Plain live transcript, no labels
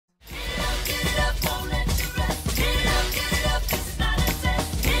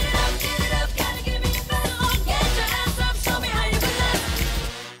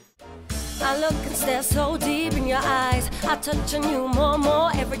stare so deep in your eyes. I touch on you more and more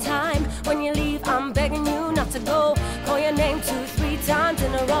every time. When you leave, I'm begging you not to go. Call your name 2-3 times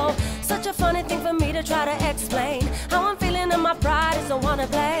in a row. Such a funny thing for me to try to explain. How I'm feeling and my pride is the one to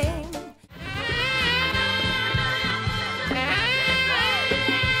blame.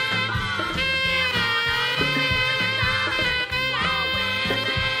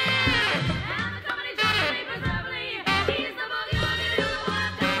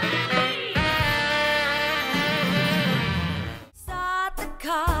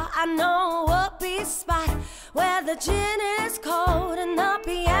 I know a peace spot where the gin is cold and the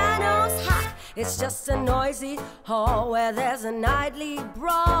piano's hot. It's just a noisy hall where there's a nightly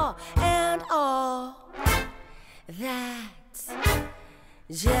brawl and all that's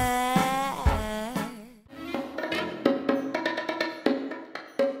jazz.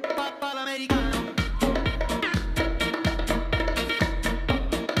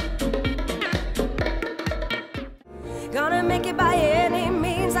 Gonna make it by any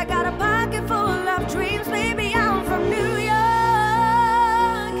means. I got a pocket full of dreams. Baby, I'm from New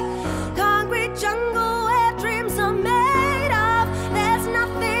York. Concrete jungle where dreams are made of. There's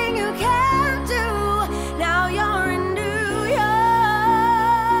nothing you can't do. Now you're in New York.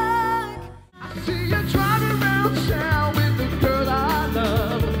 I see you driving around town with the girl I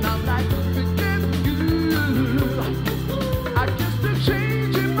love, and I'm like, forget you. I guess the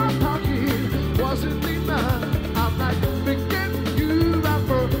change in my pocket wasn't enough. I'm like, forget you, I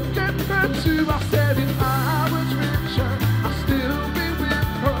forget her too. I said if I was richer, I'd still be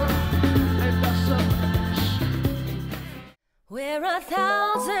with her, and that's so much. We're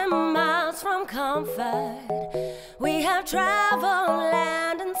 1,000 miles from comfort. We have traveled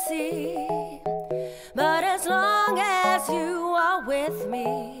land and sea. But as long as you are with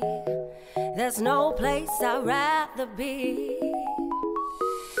me, there's no place I'd rather be.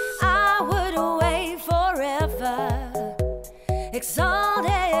 I would wait forever,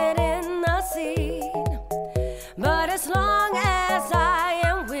 exalted